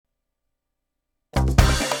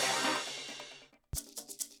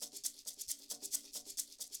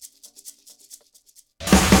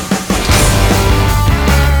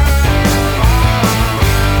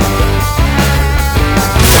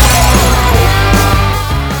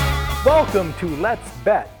Welcome to Let's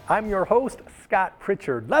Bet. I'm your host, Scott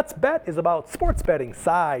Pritchard. Let's Bet is about sports betting,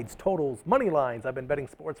 sides, totals, money lines. I've been betting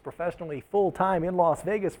sports professionally full-time in Las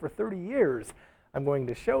Vegas for 30 years. I'm going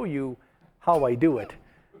to show you how I do it.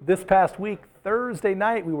 This past week, Thursday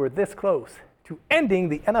night, we were this close to ending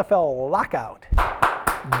the NFL lockout.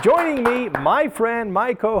 Joining me, my friend,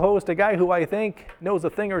 my co-host, a guy who I think knows a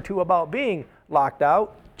thing or two about being locked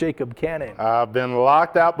out, Jacob Cannon. I've been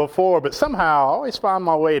locked out before, but somehow I always find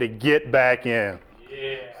my way to get back in.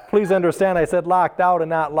 Yeah. Please understand I said locked out and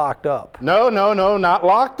not locked up. No, not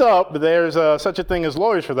locked up. But there's such a thing as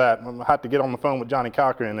lawyers for that. I have to get on the phone with Johnny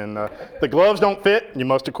Cochran, and the gloves don't fit, you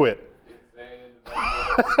must acquit.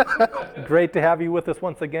 Great to have you with us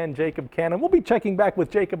once again, Jacob Cannon. We'll be checking back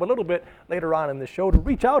with Jacob a little bit later on in the show. To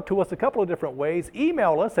reach out to us a couple of different ways,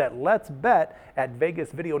 email us at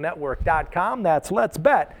letsbet@vegasvideonetwork.com. That's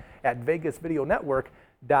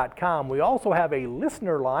letsbet@vegasvideonetwork.com. We also have a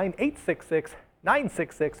listener line,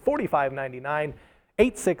 866-966-4599.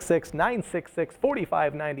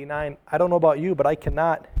 866-966-4599. I don't know about you, but I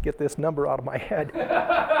cannot get this number out of my head.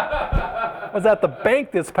 I was at the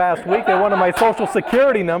bank this past week. They wanted my social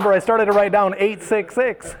security number. I started to write down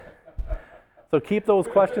 866. So keep those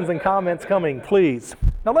questions and comments coming, please.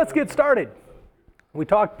 Now let's get started. We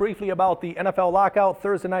talked briefly about the NFL lockout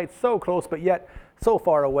Thursday night, so close, but yet so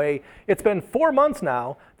far away. It's been 4 months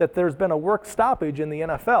now that there's been a work stoppage in the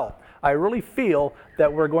NFL. I really feel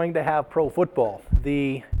that we're going to have pro football.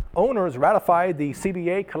 The owners ratified the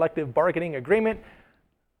CBA collective bargaining agreement.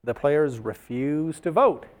 The players refuse to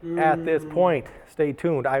vote at this point. Stay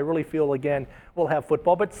tuned. I really feel, again, we'll have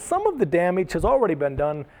football. But some of the damage has already been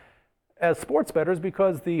done as sports bettors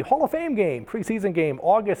because the Hall of Fame game, preseason game,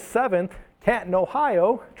 August 7th, Canton,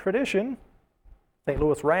 Ohio, tradition, St.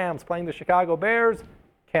 Louis Rams playing the Chicago Bears,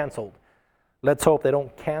 canceled. Let's hope they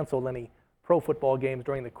don't cancel any pro football games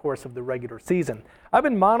during the course of the regular season. I've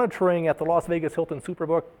been monitoring at the Las Vegas Hilton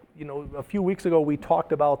Superbook. You know, a few weeks ago we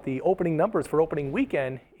talked about the opening numbers for opening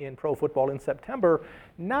weekend in pro football in September.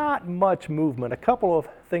 Not much movement. A couple of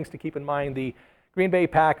things to keep in mind. The Green Bay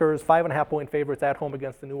Packers, 5.5-point favorites at home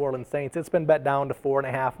against the New Orleans Saints. It's been bet down to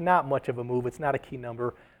 4.5. Not much of a move. It's not a key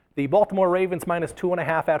number. The Baltimore Ravens minus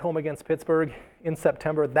 2.5 at home against Pittsburgh in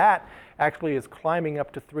September. That actually is climbing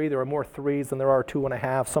up to 3. There are more 3s than there are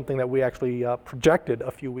 2.5, something that we actually projected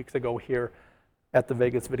a few weeks ago here at the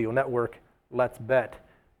Vegas Video Network. Let's Bet.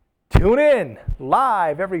 Tune in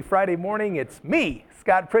live every Friday morning. It's me,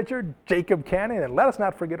 Scott Pritchard, Jacob Cannon, and let us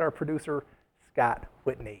not forget our producer, Scott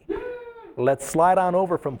Whitney. Let's slide on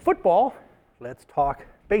over from football. Let's talk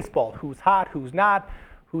baseball. Who's hot, who's not,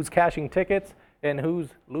 who's cashing tickets, and who's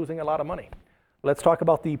losing a lot of money. Let's talk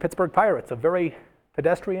about the Pittsburgh Pirates, a very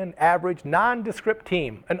pedestrian, average, nondescript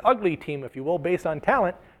team, an ugly team, if you will, based on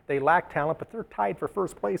talent. They lack talent, but they're tied for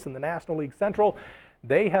first place in the National League Central.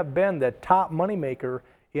 They have been the top moneymaker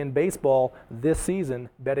in baseball this season,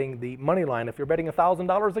 betting the money line. If you're betting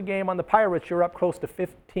 $1,000 a game on the Pirates, you're up close to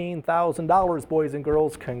 $15,000, boys and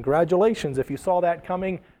girls. Congratulations. If you saw that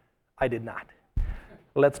coming, I did not.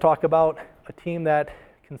 Let's talk about a team that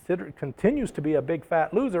continues to be a big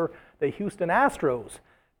fat loser, the Houston Astros,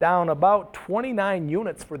 down about 29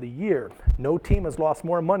 units for the year. No team has lost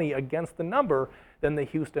more money against the number than the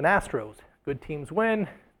Houston Astros. Good teams win,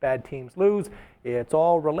 bad teams lose. It's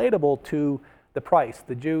all relatable to the price,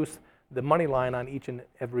 the juice, the money line on each and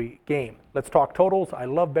every game. Let's talk totals. I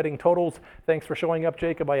love betting totals. Thanks for showing up,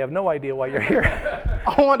 Jacob. I have no idea why you're here.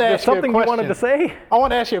 I want to ask you a question. Something you wanted to say? I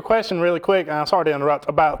want to ask you a question really quick. Sorry to interrupt.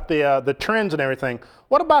 About the trends and everything.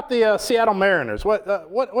 What about the Seattle Mariners? What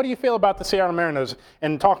do you feel about the Seattle Mariners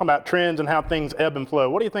and talking about trends and how things ebb and flow?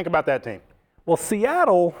 What do you think about that team? Well,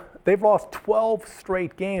 Seattle, they've lost 12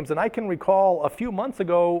 straight games, and I can recall a few months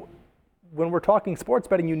ago when we're talking sports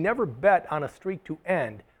betting, you never bet on a streak to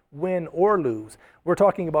end, win or lose. We're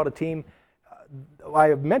talking about a team, I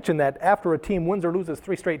have mentioned that after a team wins or loses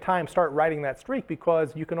 3 straight times, start riding that streak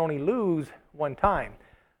because you can only lose 1 time.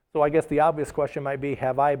 So I guess the obvious question might be,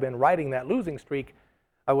 have I been riding that losing streak?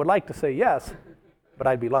 I would like to say yes, but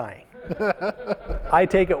I'd be lying. I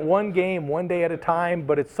take it 1 game, 1 day at a time,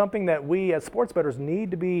 but it's something that we as sports bettors need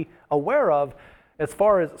to be aware of as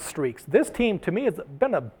far as streaks. This team, to me, has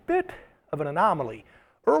been a bit of an anomaly.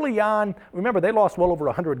 Early on, remember, they lost well over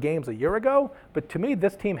 100 games a year ago, but to me,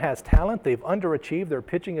 this team has talent. They've underachieved. Their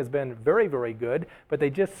pitching has been very, very good, but they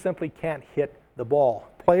just simply can't hit the ball.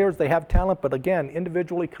 Players, they have talent, but again,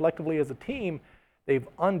 individually, collectively as a team, they've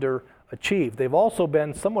underachieved. They've also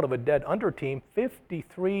been somewhat of a dead under team.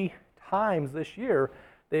 53 times this year,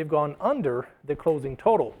 they've gone under the closing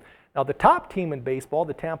total. Now, the top team in baseball,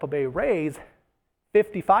 the Tampa Bay Rays,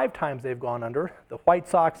 55 times they've gone under. The White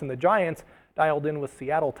Sox and the Giants dialed in with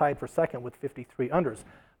Seattle tied for second with 53 unders.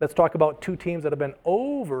 Let's talk about two teams that have been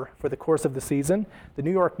over for the course of the season. The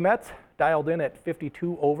New York Mets dialed in at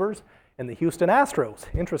 52 overs, and the Houston Astros,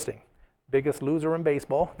 interesting, biggest loser in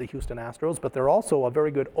baseball, the Houston Astros, but they're also a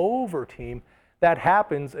very good over team. That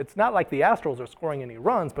happens, it's not like the Astros are scoring any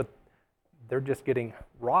runs, but they're just getting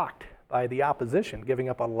rocked by the opposition, giving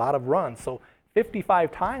up a lot of runs. So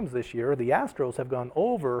 55 times this year, the Astros have gone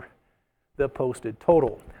over the posted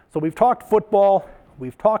total. So we've talked football,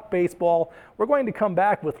 we've talked baseball. We're going to come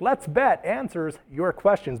back with Let's Bet answers your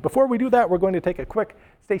questions. Before we do that, we're going to take a quick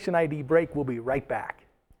station ID break. We'll be right back.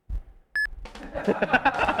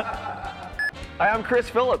 Hi, I'm Chris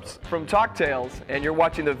Phillips from Talk Tales, and you're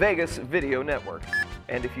watching the Vegas Video Network.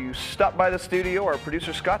 And if you stop by the studio, our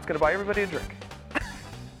producer Scott's going to buy everybody a drink.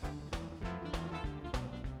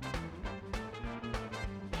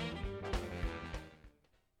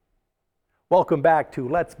 Welcome back to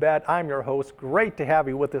Let's Bet. I'm your host. Great to have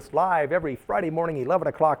you with us live every Friday morning, 11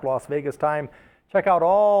 o'clock Las Vegas time. Check out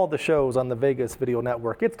all the shows on the Vegas Video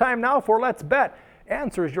Network. It's time now for Let's Bet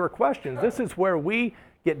answers your questions. This is where we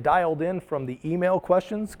get dialed in from the email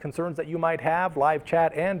questions, concerns that you might have, live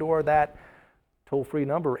chat, and or that toll-free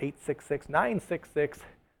number,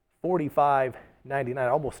 866-966-4599. I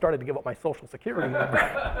almost started to give up my social security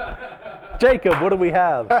number. Jacob, what do we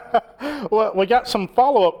have? Well, we got some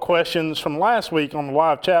follow-up questions from last week on the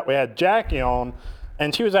live chat. We had Jackie on,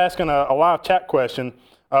 and she was asking a live chat question.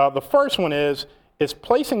 The first one is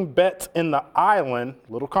placing bets in the island,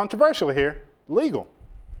 a little controversial here, legal?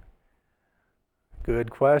 Good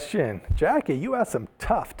question. Jackie, you asked some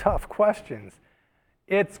tough questions.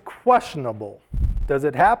 It's questionable. Does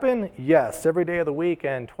it happen? Yes, every day of the week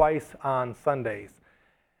and twice on Sundays.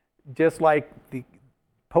 Just like the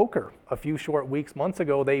poker a few short months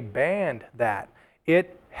ago, they banned that.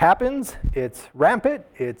 It happens, it's rampant,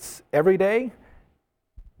 it's every day,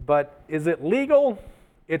 but is it legal?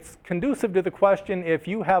 It's conducive to the question, if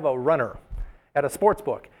you have a runner at a sports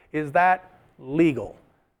book, is that legal?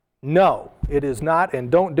 No, it is not, and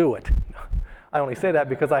don't do it. I only say that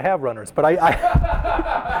because I have runners, but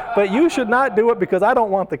but you should not do it because I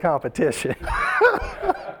don't want the competition.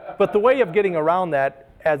 But the way of getting around that,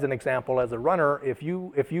 as an example, as a runner, if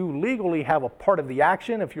you legally have a part of the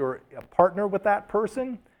action, if you're a partner with that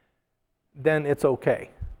person, then it's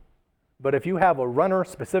okay. But if you have a runner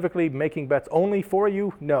specifically making bets only for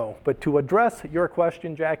you, no. But to address your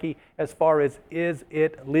question, Jackie, as far as is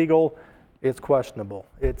it legal, it's questionable.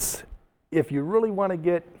 It's, if you really want to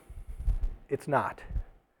get, it's not,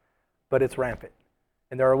 but it's rampant.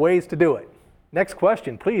 And there are ways to do it. Next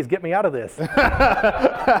question, please get me out of this.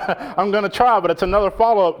 I'm going to try, but it's another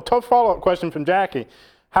tough follow-up question from Jackie.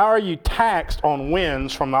 How are you taxed on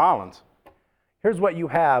wins from the islands? Here's what you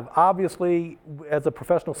have. Obviously, as a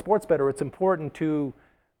professional sports bettor, it's important to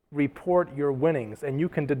report your winnings, and you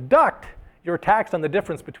can deduct your tax on the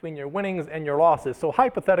difference between your winnings and your losses. So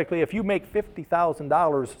hypothetically, if you make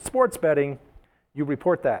 $50,000 sports betting, you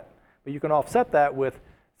report that. But you can offset that with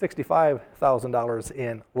 $65,000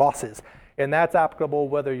 in losses. And that's applicable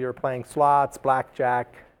whether you're playing slots,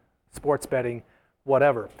 blackjack, sports betting,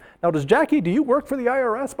 whatever. Now, do you work for the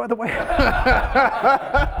IRS, by the way?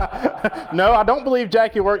 No, I don't believe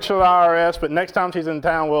Jackie works for the IRS, but next time she's in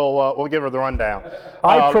town, we'll give her the rundown.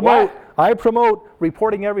 I promote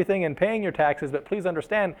reporting everything and paying your taxes, but please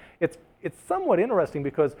understand, it's somewhat interesting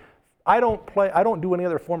because I don't do any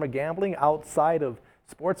other form of gambling outside of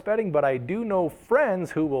sports betting, but I do know friends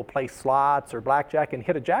who will play slots or blackjack and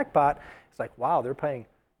hit a jackpot. It's like, wow, they're paying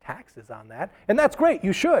taxes on that. And that's great,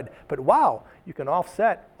 you should. But wow, you can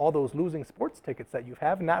offset all those losing sports tickets that you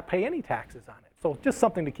have and not pay any taxes on it. So just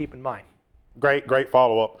something to keep in mind. Great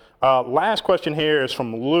follow-up. Last question here is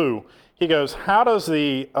from Lou. He goes, how does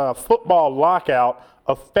the football lockout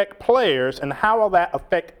affect players, and how will that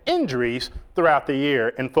affect injuries throughout the year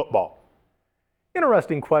in football?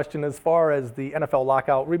 Interesting question as far as the NFL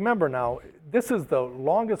lockout. Remember now, this is the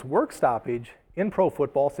longest work stoppage in pro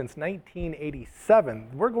football since 1987.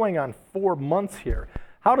 We're going on 4 months here.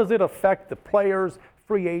 How does it affect the players,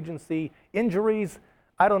 free agency, injuries?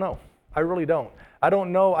 I don't know. I really don't. I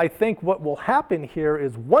don't know. I think what will happen here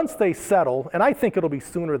is once they settle, and I think it'll be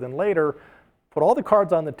sooner than later, put all the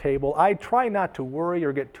cards on the table. I try not to worry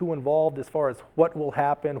or get too involved as far as what will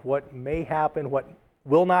happen, what may happen, what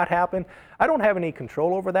will not happen. I don't have any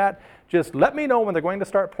control over that. Just let me know when they're going to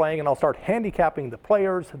start playing, and I'll start handicapping the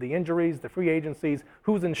players, the injuries, the free agencies,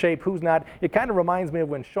 who's in shape, who's not. It kind of reminds me of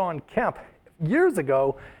when Sean Kemp, years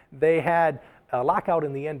ago, they had a lockout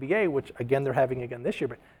in the NBA, which again they're having again this year,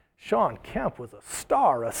 but Sean Kemp was a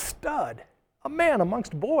star, a stud, a man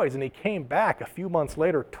amongst boys, and he came back a few months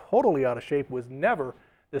later totally out of shape, was never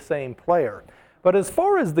the same player. But as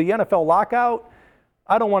far as the NFL lockout,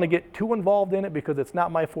 I don't want to get too involved in it because it's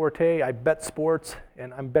not my forte. I bet sports,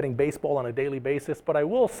 and I'm betting baseball on a daily basis. But I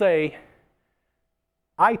will say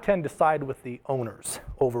I tend to side with the owners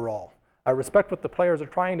overall. I respect what the players are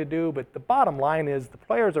trying to do, but the bottom line is the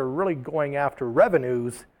players are really going after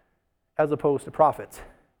revenues as opposed to profits.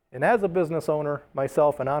 And as a business owner,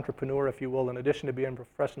 myself, an entrepreneur, if you will, in addition to being a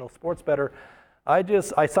professional sports bettor, I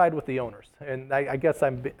side with the owners. And I guess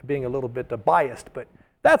I'm being a little bit biased, but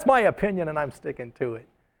that's my opinion and I'm sticking to it.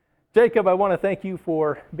 Jacob, I want to thank you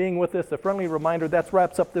for being with us. A friendly reminder, that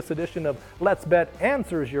wraps up this edition of Let's Bet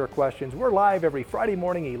Answers Your Questions. We're live every Friday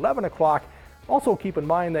morning, 11 o'clock. Also keep in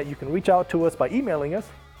mind that you can reach out to us by emailing us,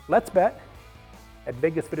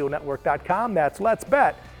 letsbet@vegasvideonetwork.com. That's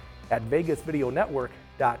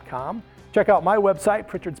letsbet@vegasvideonetwork.com. Check out my website,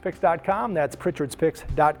 pritchardspicks.com. That's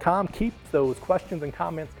pritchardspicks.com. Keep those questions and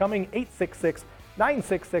comments coming.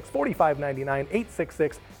 866-966-4599,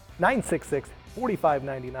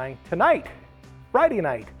 866-966-4599. Tonight, Friday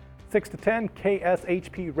night, 6 to 10,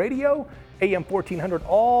 KSHP Radio, AM 1400,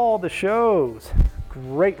 all the shows.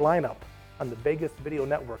 Great lineup on the Vegas Video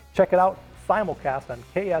Network. Check it out, simulcast on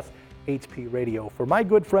KSHP Radio. For my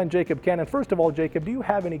good friend Jacob Cannon, first of all, Jacob, do you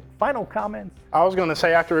have any final comments? I was going to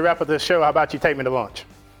say, after we wrap up this show, how about you take me to lunch?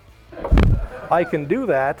 I can do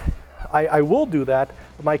that. I will do that.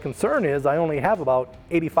 But my concern is I only have about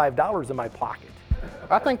 $85 in my pocket.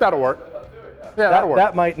 I think that'll work. Yeah, that'll work.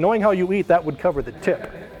 That might, knowing how you eat, that would cover the tip.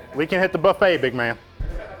 We can hit the buffet, big man.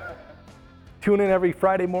 Tune in every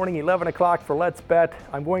Friday morning, 11 o'clock for Let's Bet.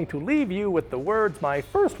 I'm going to leave you with the words my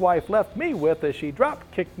first wife left me with as she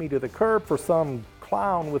drop-kicked me to the curb for some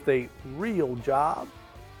clown with a real job.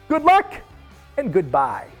 Good luck and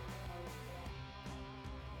goodbye.